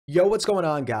Yo, what's going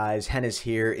on guys? Hennis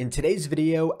here. In today's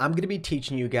video, I'm going to be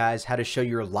teaching you guys how to show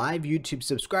your live YouTube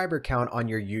subscriber count on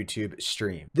your YouTube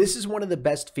stream. This is one of the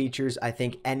best features I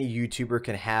think any YouTuber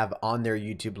can have on their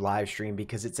YouTube live stream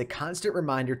because it's a constant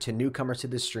reminder to newcomers to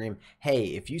the stream, hey,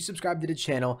 if you subscribe to the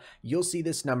channel, you'll see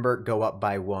this number go up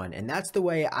by 1. And that's the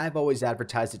way I've always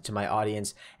advertised it to my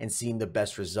audience and seen the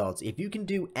best results. If you can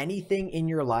do anything in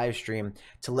your live stream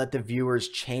to let the viewers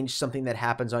change something that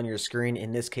happens on your screen,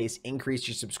 in this case, increase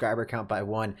your subscriber count by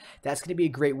 1, that's going to be a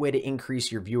great way to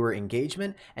increase your viewer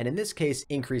engagement and in this case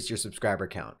increase your subscriber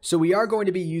count. So we are going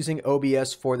to be using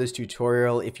OBS for this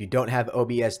tutorial. If you don't have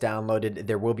OBS downloaded,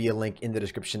 there will be a link in the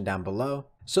description down below.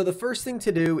 So the first thing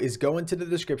to do is go into the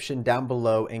description down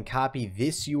below and copy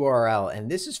this URL, and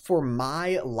this is for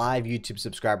my live YouTube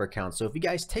subscriber count. So if you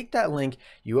guys take that link,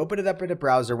 you open it up in a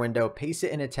browser window, paste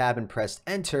it in a tab and press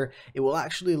enter, it will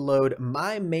actually load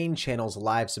my main channel's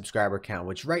live subscriber count,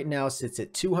 which right now sits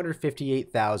at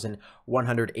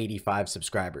 258,185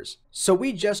 subscribers. So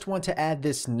we just want to add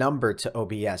this number to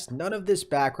OBS, none of this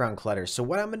background clutter. So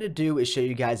what I'm going to do is show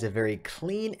you guys a very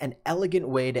clean and elegant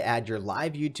way to add your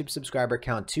live YouTube subscriber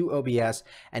count to OBS,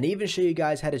 and even show you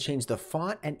guys how to change the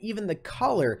font and even the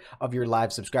color of your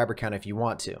live subscriber count if you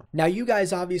want to. Now you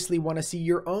guys obviously want to see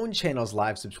your own channel's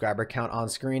live subscriber count on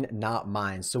screen, not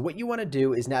mine. So what you want to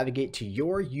do is navigate to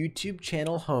your YouTube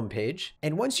channel homepage,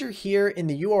 and once you're here in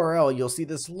the URL, you'll see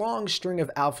this long string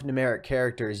of alphanumeric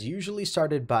characters usually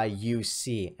started by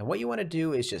UC, and what you want to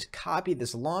do is just copy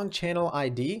this long channel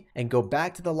ID and go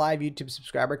back to the live YouTube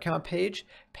subscriber count page,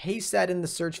 paste that in the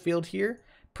search field here,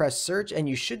 press search, and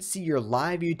you should see your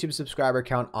live YouTube subscriber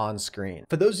count on screen.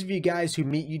 For those of you guys who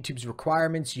meet YouTube's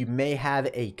requirements, you may have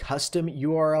a custom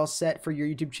URL set for your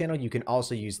YouTube channel. You can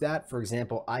also use that. For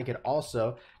example, I could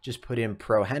also just put in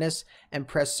Pro Hennis and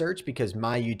press search because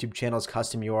my YouTube channel's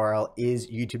custom URL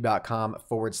is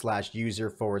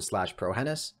youtube.com/user/Pro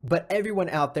Hennis. But everyone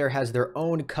out there has their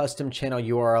own custom channel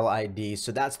URL ID,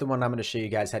 so that's the one I'm going to show you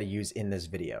guys how to use in this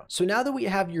video. So now that we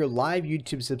have your live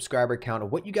YouTube subscriber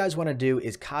count, what you guys want to do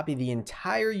is copy the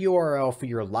entire URL for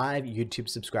your live YouTube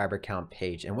subscriber count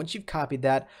page. And once you've copied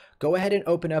that, go ahead and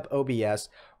open up OBS,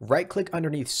 right click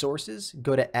underneath sources,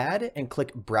 go to add and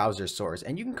click browser source.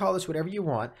 And you can call this whatever you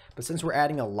want, but since we're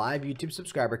adding a live YouTube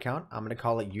subscriber count, I'm going to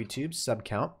call it YouTube sub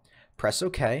count, press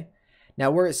OK. Now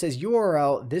where it says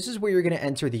URL, this is where you're going to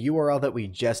enter the URL that we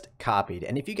just copied.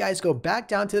 And if you guys go back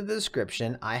down to the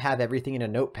description, I have everything in a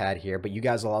notepad here, but you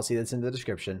guys will all see this in the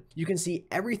description. You can see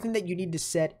everything that you need to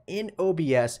set in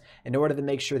OBS in order to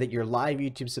make sure that your live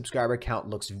YouTube subscriber count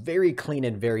looks very clean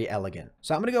and very elegant.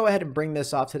 So I'm going to go ahead and bring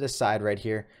this off to the side right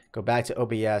here, go back to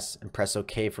OBS and press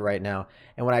OK for right now.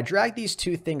 And when I drag these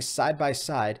two things side by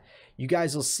side, you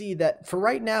guys will see that for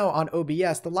right now on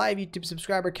OBS, the live YouTube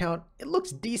subscriber count, it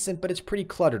looks decent, but it's pretty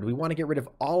cluttered. We want to get rid of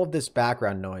all of this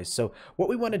background noise. So what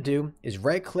we want to do is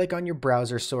right click on your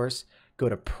browser source, go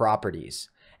to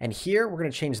properties. And here we're going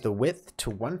to change the width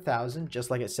to 1000, just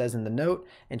like it says in the note,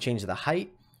 and change the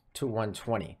height to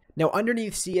 120. Now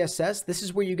underneath CSS, this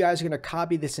is where you guys are going to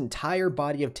copy this entire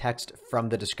body of text from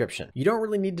the description. You don't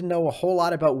really need to know a whole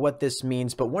lot about what this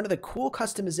means, but one of the cool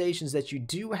customizations that you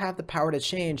do have the power to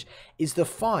change is the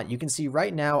font. You can see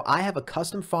right now I have a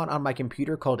custom font on my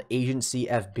computer called Agency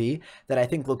FB that I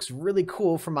think looks really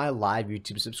cool for my live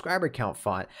YouTube subscriber count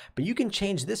font, but you can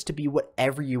change this to be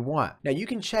whatever you want. Now you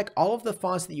can check all of the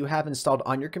fonts that you have installed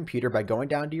on your computer by going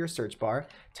down to your search bar,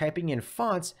 typing in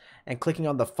fonts, and clicking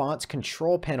on the fonts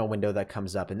control panel window that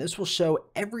comes up, and this will show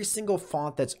every single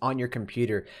font that's on your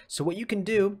computer. So what you can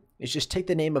do is just take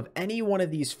the name of any one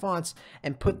of these fonts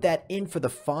and put that in for the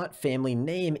font family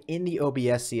name in the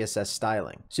OBS CSS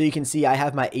styling. So you can see I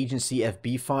have my Agency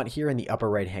FB font here in the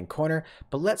upper right hand corner,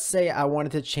 but let's say I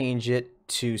wanted to change it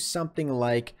to something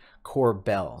like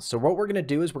Corbell. So what we're going to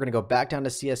do is we're going to go back down to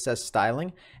CSS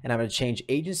styling, and I'm going to change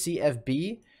Agency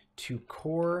FB to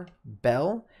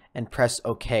Corbell and press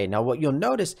OK. Now what you'll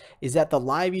notice is that the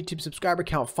live YouTube subscriber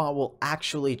count font will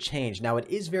actually change. Now it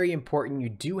is very important, you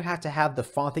do have to have the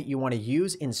font that you want to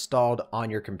use installed on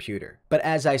your computer. But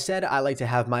as I said, I like to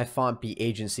have my font be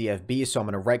Agency FB, so I'm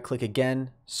going to right click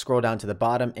again, scroll down to the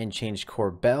bottom and change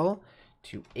Corbell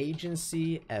to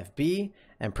Agency FB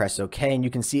and press OK, and you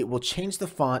can see it will change the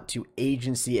font to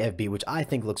Agency FB, which I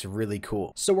think looks really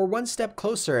cool. So we're one step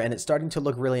closer and it's starting to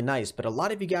look really nice, but a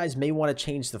lot of you guys may want to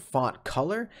change the font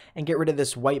color and get rid of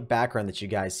this white background that you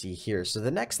guys see here. So the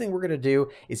next thing we're going to do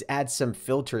is add some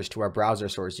filters to our browser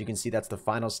source. You can see that's the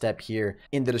final step here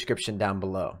in the description down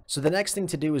below. So the next thing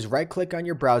to do is right click on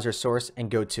your browser source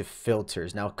and go to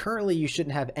filters. Now currently you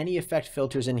shouldn't have any effect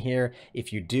filters in here.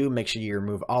 If you do, make sure you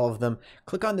remove all of them.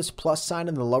 click on this plus sign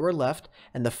in the lower left,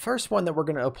 and the first one that we're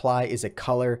going to apply is a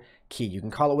color key. You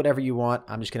can call it whatever you want.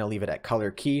 I'm just going to leave it at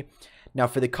color key. Now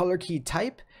for the color key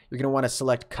type, you're going to want to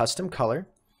select custom color,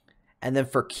 and then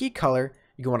for key color,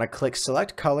 you're going to want to click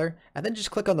select color, and then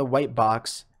just click on the white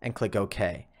box and click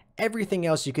OK. Everything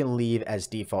else you can leave as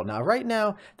default. Now, right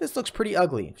now, this looks pretty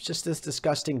ugly. It's just this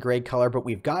disgusting gray color, but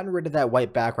we've gotten rid of that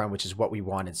white background, which is what we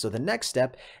wanted. So the next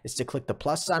step is to click the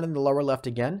plus sign in the lower left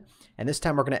again, and this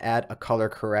time we're going to add a color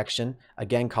correction.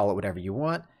 Again, call it whatever you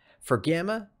want. For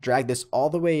gamma, drag this all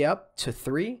the way up to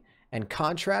 3, and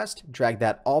contrast, drag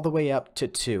that all the way up to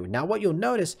 2. Now what you'll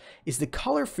notice is the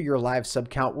color for your live sub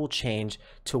count will change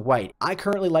to white. I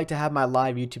currently like to have my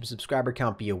live YouTube subscriber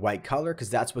count be a white color because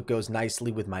that's what goes nicely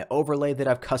with my overlay that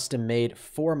I've custom made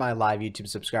for my live YouTube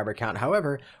subscriber count.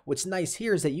 However, what's nice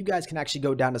here is that you guys can actually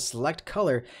go down to select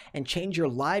color and change your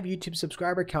live YouTube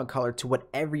subscriber count color to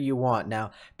whatever you want.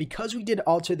 Now, because we did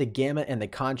alter the gamma and the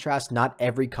contrast, not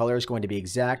every color is going to be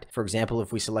exact. For example,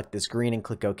 if we select this green and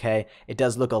click OK, it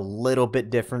does look a little bit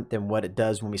different than what it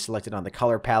does when we select it on the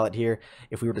color palette here.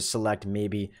 If we were to select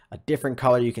maybe a different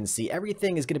color, you can see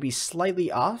everything is going to be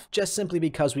slightly off just simply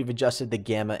because we've adjusted the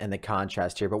gamma and the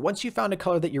contrast here. But once you found a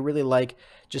color that you really like,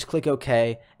 just click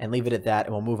OK and leave it at that,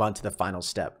 and we'll move on to the final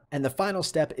step. And the final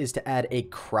step is to add a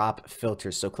crop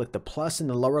filter. So click the plus in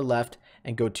the lower left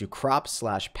and go to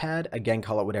crop/pad, again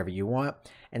call it whatever you want,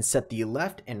 and set the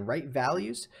left and right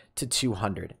values to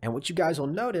 200. And what you guys will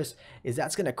notice is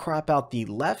that's going to crop out the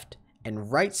left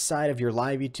and right side of your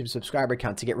live YouTube subscriber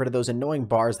count to get rid of those annoying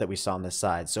bars that we saw on the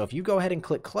side. So if you go ahead and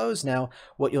click close now,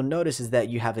 what you'll notice is that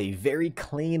you have a very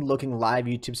clean looking live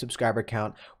YouTube subscriber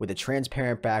count with a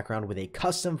transparent background with a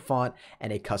custom font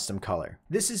and a custom color.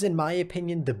 This is, in my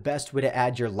opinion, the best way to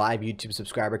add your live YouTube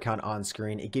subscriber count on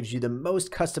screen. It gives you the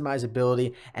most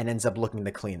customizability and ends up looking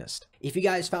the cleanest. If you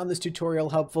guys found this tutorial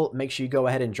helpful, make sure you go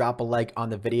ahead and drop a like on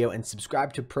the video and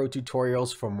subscribe to Pro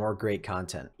Tutorials for more great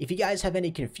content. If you guys have any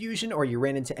confusion or you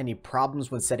ran into any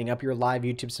problems when setting up your live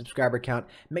YouTube subscriber count,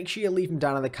 make sure you leave them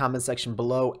down in the comment section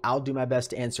below. I'll do my best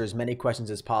to answer as many questions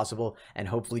as possible, and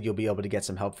hopefully you'll be able to get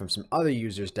some help from some other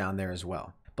users down there as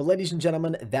well. But ladies and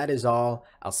gentlemen, that is all.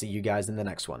 I'll see you guys in the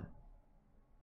next one.